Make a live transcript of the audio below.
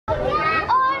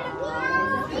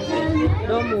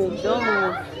Don't move, don't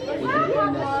move.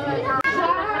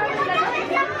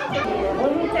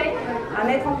 Remonter, à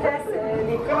mettre en place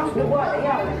des planches de bois.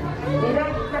 D'ailleurs, les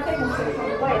lacs du café, donc ces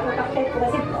planches de bois étaient parfaites pour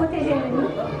essayer de protéger le nid.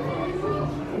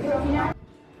 Et puis au final.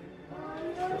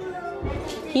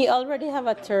 He already have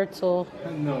a turtle.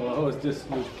 No, I was just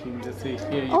looking to see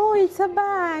here. Oh, it's a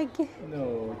bag.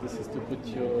 No, this is to put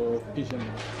your pigeon.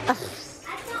 Okay.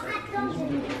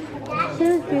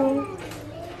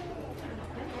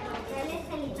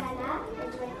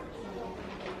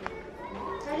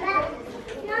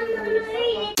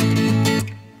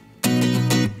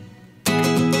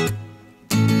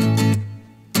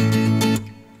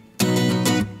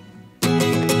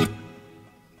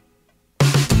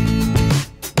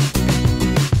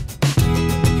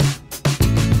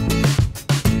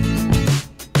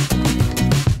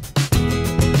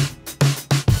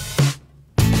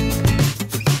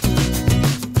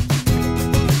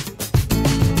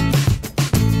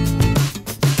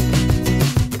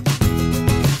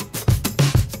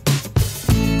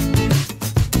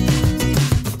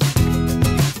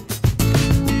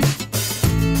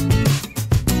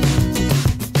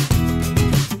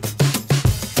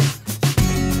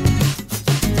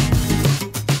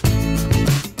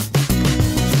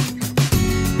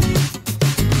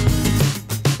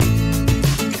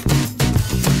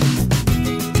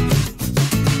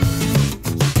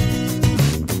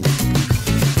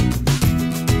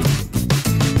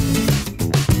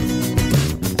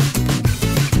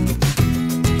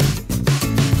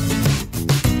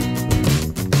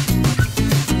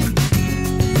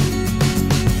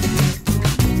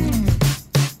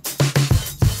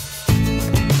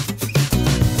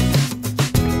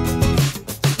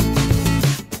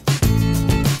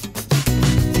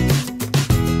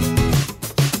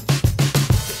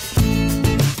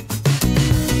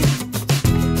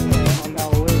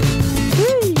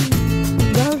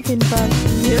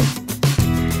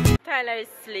 Tyler is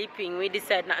sleeping. We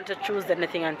decide not to choose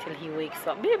anything until he wakes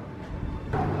up. Babe.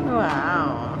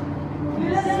 Wow.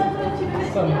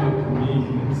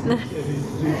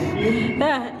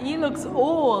 He looks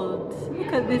old.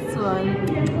 Look at this one.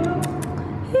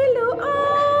 Hello.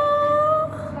 Oh.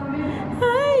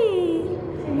 Hi.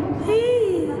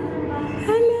 Hey.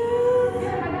 Hello.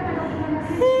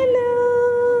 Hello.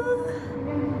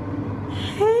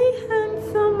 Hey,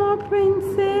 handsome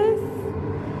princess.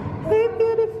 Hey,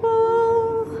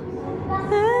 beautiful.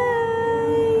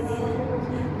 Hi.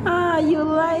 Ah, you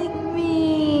like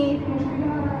me.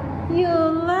 You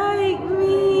like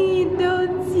me,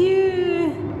 don't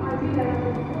you?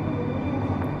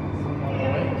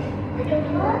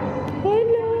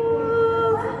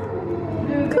 Hello.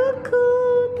 Cuckoo.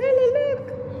 Hello, look.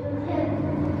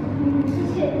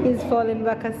 He's falling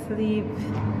back asleep.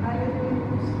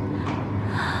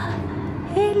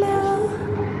 Hello.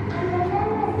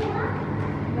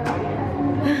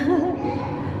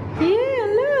 Yeah,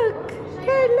 look.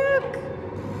 Hey, look.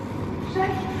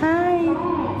 Hi.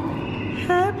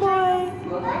 Hi, boy.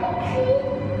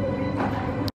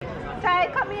 Ty,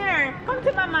 come here. Come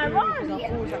to Mama. Run.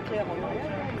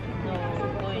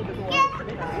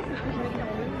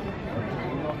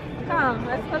 Come,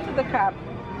 let's go to the crab.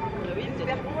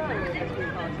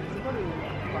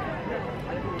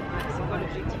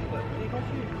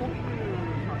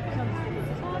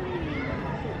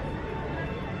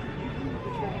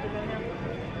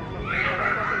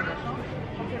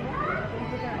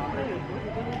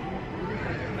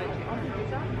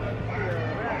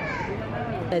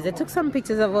 Guys, I took some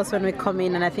pictures of us when we come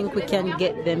in, and I think we can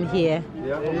get them here.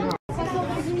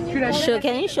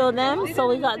 Can you show them? So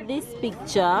we got this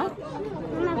picture,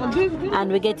 and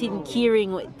we're getting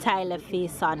keyring with Tyler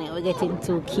face on it. We're getting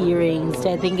 2 keyrings, which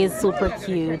I think is super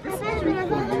cute.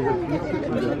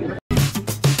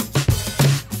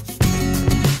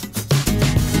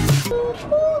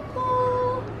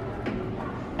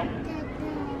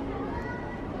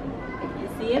 You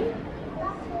see him?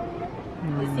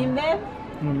 You see him there?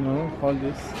 No, hold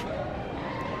this.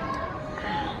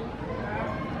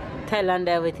 Thailand,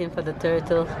 they're waiting for the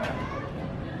turtle.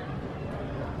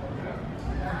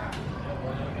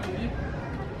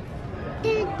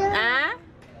 Ah?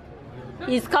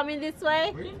 He's coming this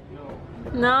way?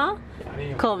 No?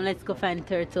 Come, let's go find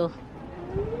turtle.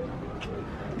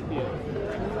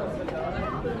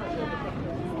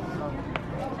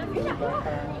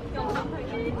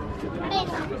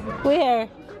 Where?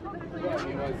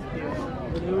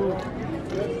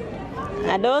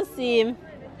 I don't see him.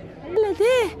 Look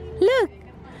there, look.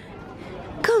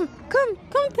 Come,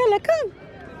 Tyler, come.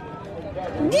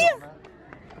 Dear.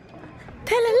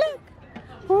 Tyler, look.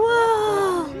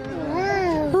 Wow.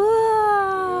 Wow.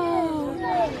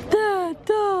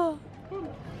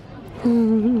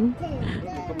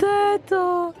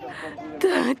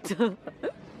 turtle.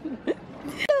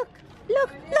 Look.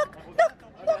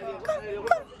 Come.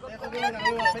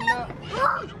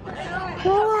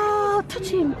 Wow, touch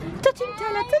him,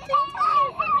 Tyler, touch him.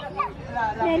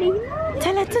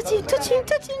 Tyler, touch him,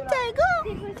 Tyler, go,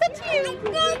 touch him.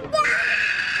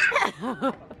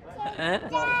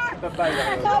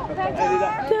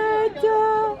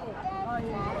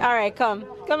 All right, come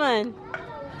on.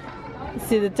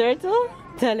 See the turtle?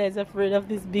 Tyler is afraid of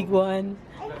this big one.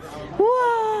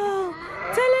 Wow,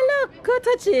 Tyler, look, go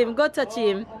touch him. Touch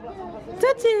him.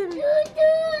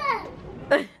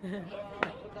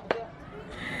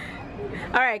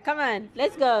 All right, come on,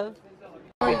 let's go.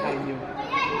 James,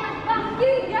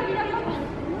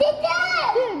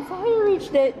 how you reach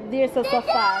there so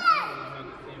fast?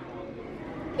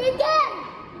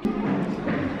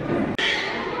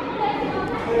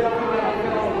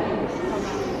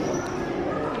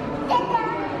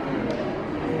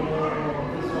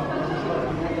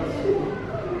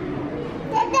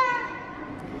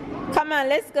 Come on,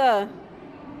 let's go.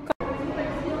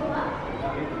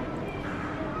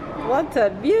 What a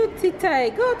beauty, Ty.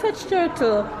 Go touch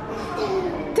turtle.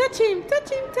 Touch him, Ty.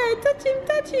 Touch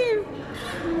him.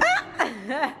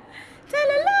 Ah!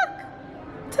 Tyler, look.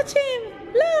 Touch him.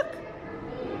 Look,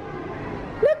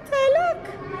 Ty, look.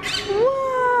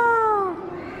 Wow.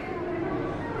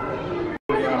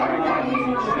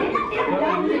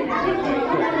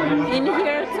 In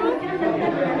here too.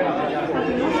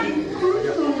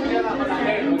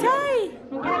 Ty,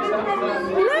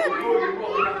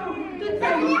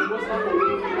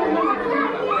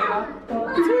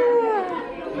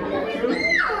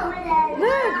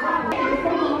 look.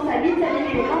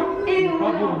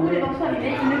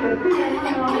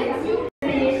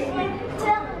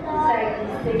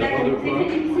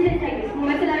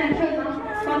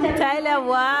 Tyler,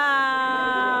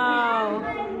 wow.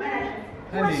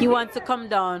 He wants to come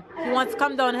down.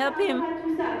 Help him.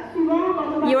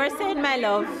 You were saying, my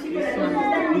love.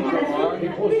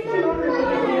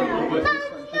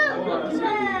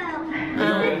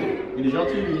 Il est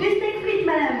gentil, lui. Restez frites,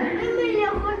 madame.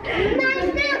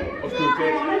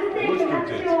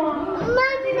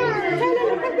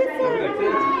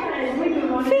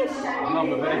 Fish.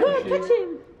 Go, touch him.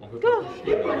 Go.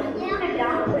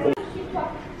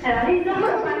 Alors, les hommes,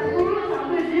 c'est un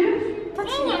peu dur.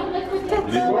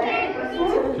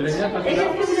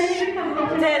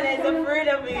 Tyler is afraid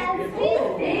of me.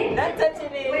 Not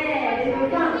touching it.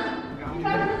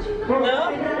 No?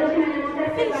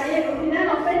 Au final,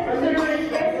 en fait, selon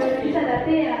l'espèce, plus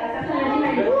adapté à certains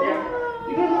animaux.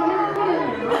 Il faut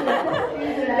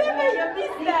Never you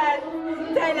miss that.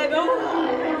 Tyler, go.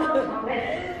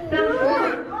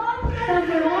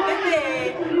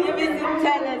 Okay, you missing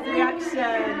Tyler's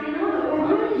reaction.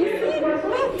 You see?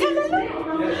 Tyler, look.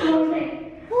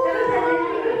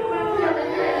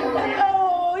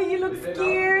 Oh, you look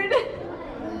scared.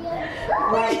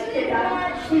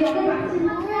 He's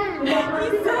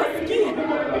so scared.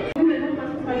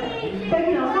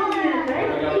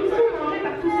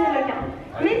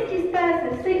 Mais ce qui se passe,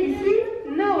 c'est qu'ici,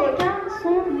 nos requins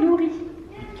sont nourris.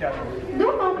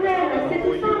 Donc en clair, c'est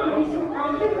tout simple, ils sont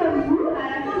un peu comme vous à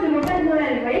la fin de vos fêtes de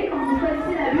Noël. Vous voyez, quand vous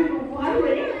choisissez la vue pour vous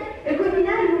rappeler, et qu'au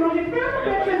final, vous mangez plein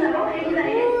de choses avant et vous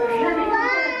n'allez jamais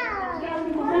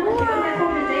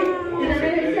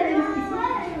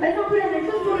c'est un peu la même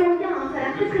chose pour le requin, hein. Ça a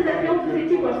l'air très attrayant tous ces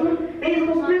petits poissons, mais ils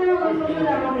ont plein d'autres choses à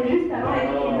manger juste avant et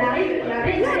ils n'arrivent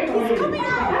jamais à les manger.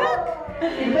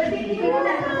 C'est une bonne technique de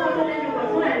la façon de manger le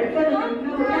poisson, là, le code de nos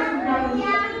requins sont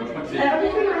bien nourris. Alors, du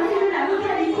coup, maintenant, la route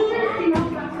à les combien de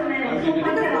mangent par semaine?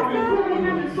 Alors, pour un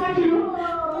requin de 100 kilos,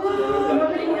 vous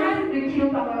mangez combien de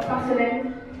kilos par semaine?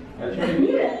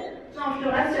 1000? Non, je te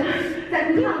rassure, ça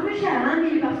coûte un peu cher, hein,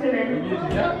 1000 par semaine.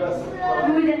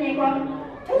 Vous gagnez quoi?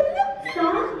 100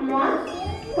 moins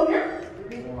combien?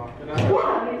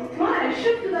 3, mais dis-toi, elle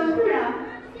chute tout d'un coup là.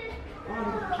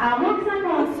 Alors moins que 50,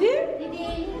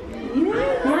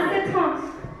 moins que 30,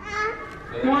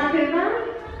 moins que 20,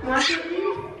 moins que 10,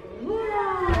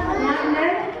 moins que 9,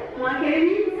 moins que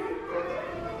 8,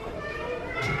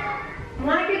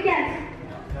 moins que 4,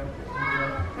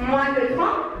 moins que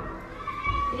 3,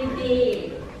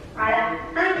 voilà,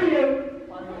 1 kilo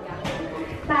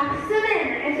par semaine.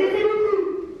 Est-ce que c'est beaucoup?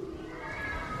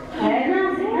 Non,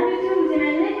 c'est rien du tout, vous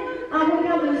imaginez? Un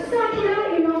requin de 100 kg,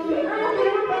 il mange 1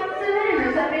 kg par semaine,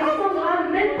 ça fait 100 grammes,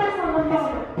 même pas 100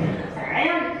 grammes. C'est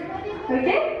rien du tout, ok?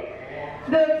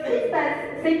 Donc, ce qui se passe,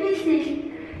 c'est qu'ici,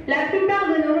 la plupart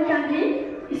de nos requins de vie,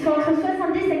 ils sont entre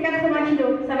 70 et 80 kg.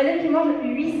 Ça veut dire qu'ils mangent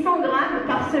 800 grammes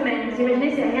par semaine. Vous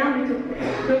imaginez, c'est rien du tout.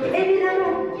 Donc,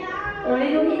 évidemment, On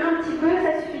les nourrit un petit peu,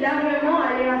 ça suffit largement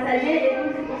à les rassasier et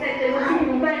donc c'est pour cette raison qu'ils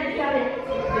ne vont pas les servir.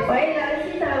 Vous voyez, là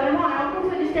aussi, ça va vraiment à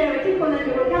l'encontre du stéréotype qu'on a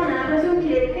du requin. On a l'impression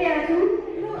qu'il est prêt à tout,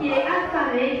 qu'il est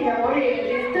affamé, qu'il va manger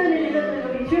les tonnes et les autres de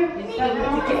nourriture.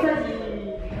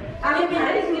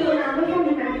 Après, si vous prenez un requin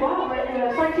du même poids, on va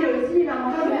dire 100 kg aussi, il va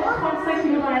manger 35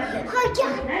 kg dans la semaine. Au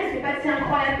final, c'est pas si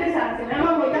incroyable que ça. C'est vraiment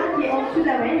un requin qui est en dessous de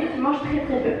la moyenne et qui mange très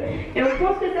très peu. Et donc, je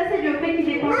pense que ça, c'est dû au fait qu'il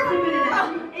dépense très peu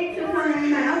d'énergie et que c'est un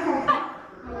animal infantile.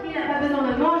 Donc, il n'a pas besoin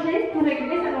de manger pour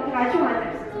réguler sa température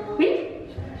interne. Oui?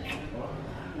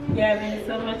 You're having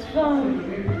so much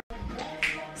fun.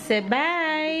 Say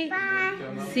bye. Bye.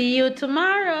 See you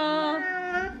tomorrow.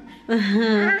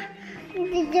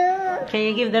 Can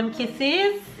you give them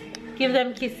kisses? Give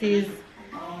them kisses.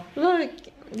 Look,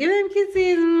 give them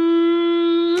kisses.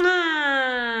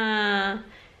 Mwah.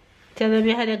 Tell them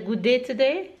you had a good day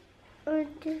today.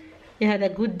 You had a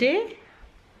good day?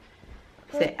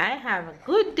 Say, I have a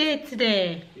good day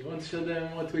today. You want to show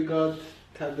them what we got?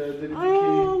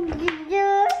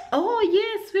 Oh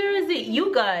yes, where is it?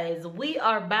 You guys, we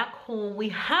are back home. We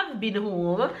have been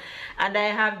home and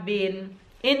I have been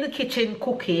in the kitchen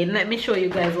cooking. Let me show you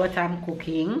guys what I'm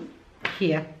cooking.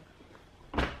 Here.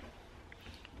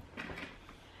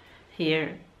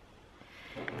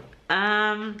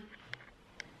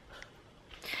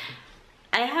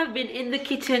 I have been in the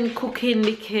kitchen cooking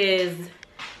because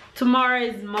tomorrow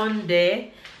is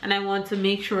Monday and I want to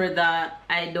make sure that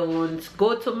I don't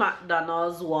go to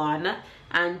McDonald's, 1,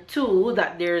 and 2,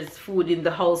 that there's food in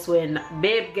the house when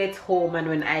babe gets home and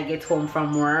when I get home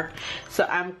from work. So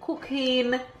I'm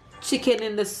cooking chicken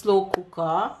in the slow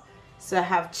cooker. So I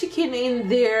have chicken in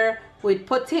there with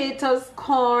potatoes,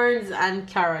 corns and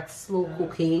carrots, slow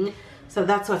cooking. So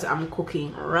that's what I'm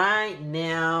cooking right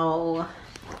now.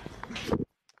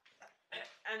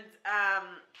 And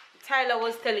Tyler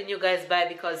was telling you guys bye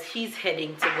because he's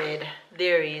heading to bed.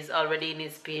 There he is, already in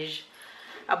his page,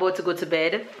 about to go to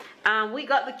bed. We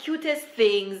got the cutest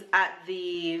things at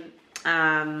the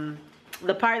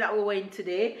park that we went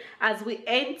today. As we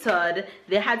entered,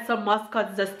 they had some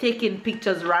mascots just taking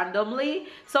pictures randomly.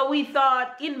 So we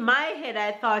thought, in my head,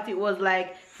 I thought it was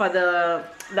like for the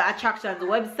attractions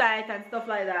website and stuff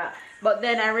like that. But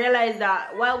then I realized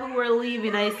that while we were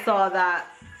leaving, I saw that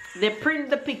they print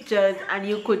the pictures and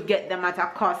you could get them at a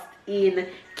cost in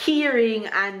keyring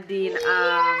and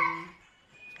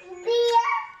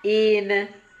in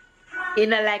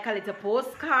a like a little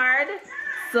postcard.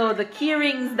 So the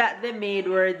keyrings that they made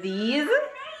were these.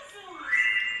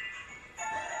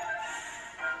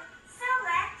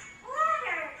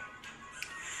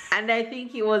 And I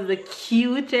think it was the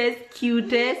cutest.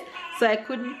 So I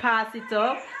couldn't pass it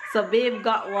up. So babe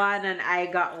got one and I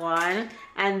got one.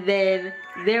 And then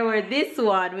there were this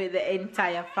one with the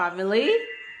entire family.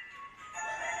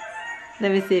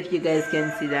 Let me see if you guys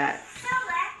can see that.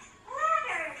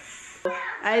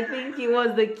 I think it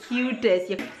was the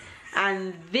cutest.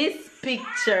 And this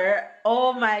picture,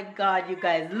 oh my god, you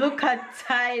guys, look at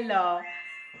Tyler.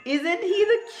 Isn't he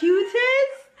the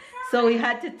cutest? So we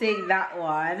had to take that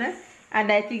one.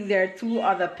 And I think there are 2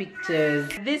 other pictures.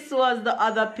 This was the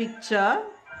other picture.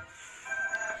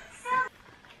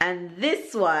 And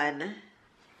this one,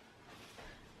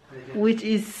 which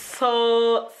is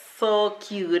so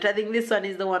cute. I think this one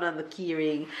is the one on the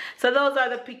keyring. So those are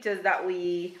the pictures that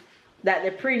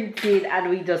they printed and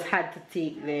we just had to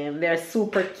take them. They're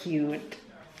super cute.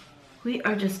 We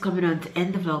are just coming on to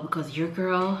end the vlog because your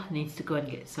girl needs to go and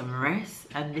get some rest,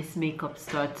 and this makeup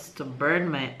starts to burn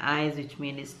my eyes, which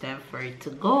means it's time for it to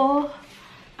go.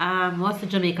 What's the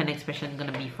Jamaican expression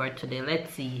gonna be for today?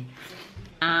 Let's see.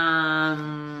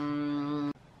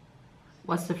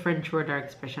 What's the French word or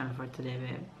expression for today,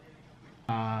 babe?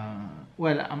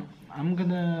 Well, I'm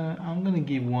gonna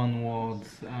give one word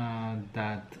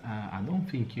that I don't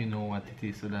think you know what it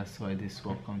is, so that's why this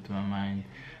will come to my mind.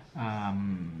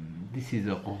 This is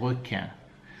a requin.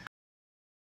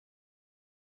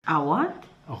 A what?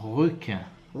 Requin.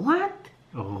 What?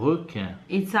 Requin.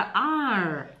 It's a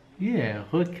R. Yeah,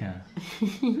 requin.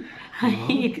 I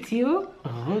hate you.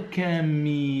 Requin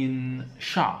mean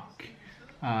shark,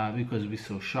 because we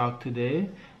saw shark today,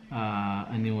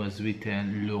 and it was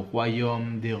written Le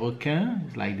Royaume des Requins.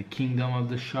 It's like the kingdom of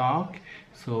the shark.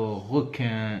 So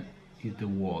requin is the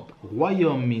word.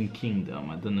 Royaume means kingdom.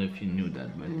 I don't know if you knew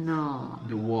that, but no.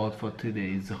 The word for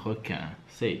today is requin.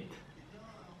 Say it.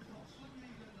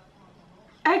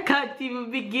 I can't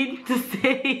even begin to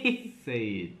say it. Say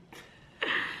it.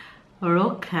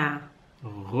 Requin.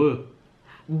 Re.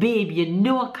 Babe, you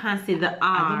know I can't say the R.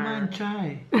 I don't mind,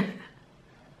 try.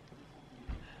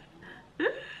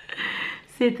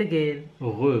 Say it again.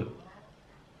 Re.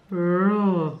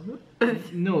 Ro.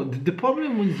 No, the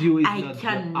problem with you is I not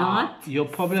cannot the R. Your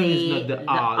problem is not the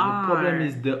R. Your problem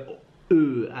is the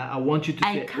I want you to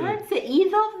say I can't say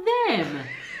either of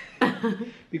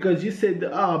them. Because you said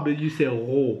the R, but you say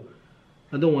ro.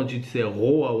 I don't want you to say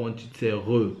ro, I want you to say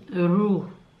re.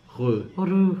 Ru. Re.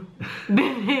 Ru.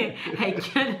 Baby, I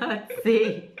cannot say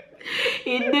it.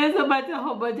 It doesn't matter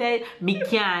how much me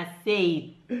can't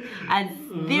say it.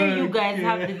 And there you guys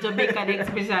have the Jamaican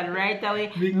expression right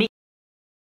away.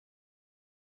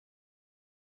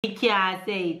 Me can't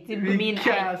say it. It means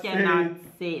I cannot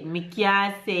say it. Me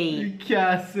can't say it. You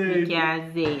can't say Me it.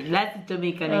 can't say it. That's the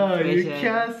Jamaican Oh, expression. you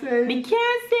can't say it. Me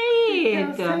can't say You it.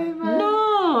 can't say it, man.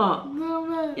 No. No,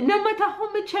 man. No matter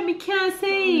how much I me can't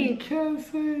say You it. can't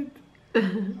say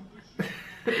it.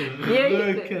 There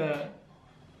you go.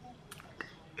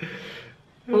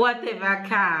 Whatever I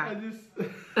can. just.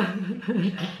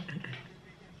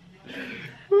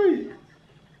 Wait.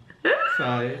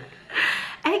 Sorry.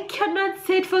 I cannot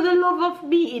say it for the love of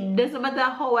me. It doesn't matter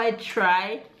how I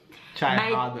try. Try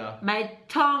harder. My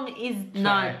tongue is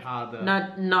harder.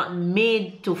 not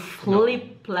made to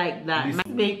flip like that. This-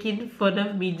 He's making fun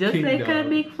of me just King like I dog.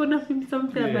 make fun of him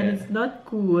sometimes, and Yeah. it's not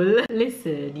cool.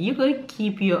 Listen, you're gonna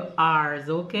keep your R's,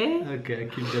 okay? Okay, I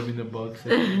keep them in the box.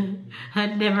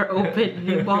 And never open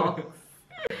the box.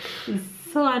 It's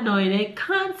so annoying. I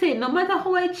can't say it no matter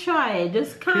how I try. I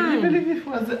just Can you can't. believe it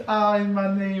was an R in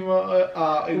my name or an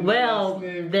R in my Well, last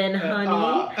name? then,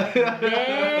 honey,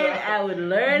 then I would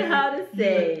learn how to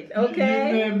say it, okay?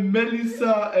 You named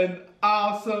Melissa and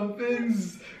R some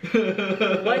things.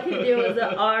 What if there was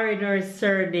an R in her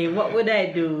surname? What would I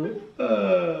do?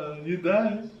 You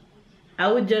died.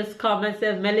 I would just call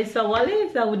myself Melissa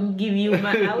Wallace. I wouldn't give you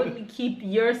I wouldn't keep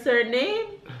your surname.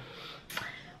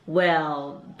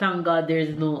 Well, thank God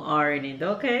there's no R in it,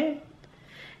 okay?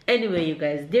 Anyway, you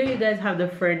guys, there you guys have the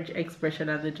French expression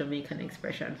and the Jamaican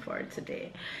expression for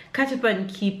today. Catch up and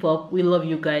keep up. We love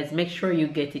you guys. Make sure you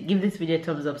get it. Give this video a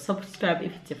thumbs up. Subscribe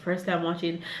if it's your first time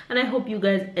watching. And I hope you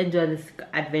guys enjoy this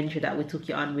adventure that we took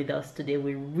you on with us today.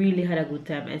 We really had a good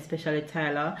time, especially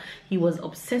Tyler. He was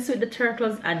obsessed with the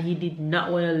turtles and he did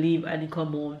not want to leave, and he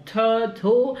come home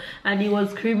turtle and he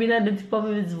was screaming at the top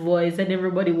of his voice and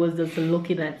everybody was just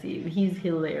looking at him. He's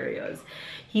hilarious.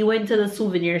 He went to the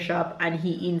souvenir shop and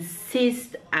he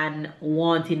insists on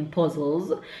wanting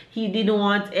puzzles. He didn't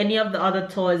want any of the other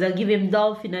toys. I give him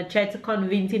dolphin. I tried to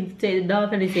convince him to take the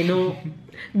dolphin. He said no,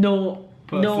 no,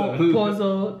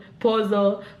 no,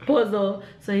 puzzle.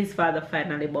 So his father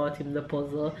finally bought him the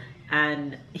puzzle,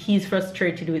 and he's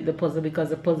frustrated with the puzzle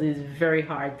because the puzzle is very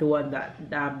hard, the one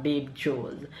that babe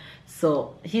chose.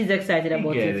 So he's excited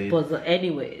about his puzzle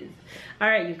anyways.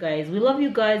 Alright, you guys, we love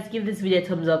you guys. Give this video a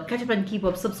thumbs up. Catch up and keep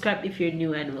up. Subscribe if you're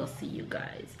new, and we'll see you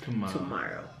guys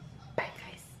tomorrow. Bye guys.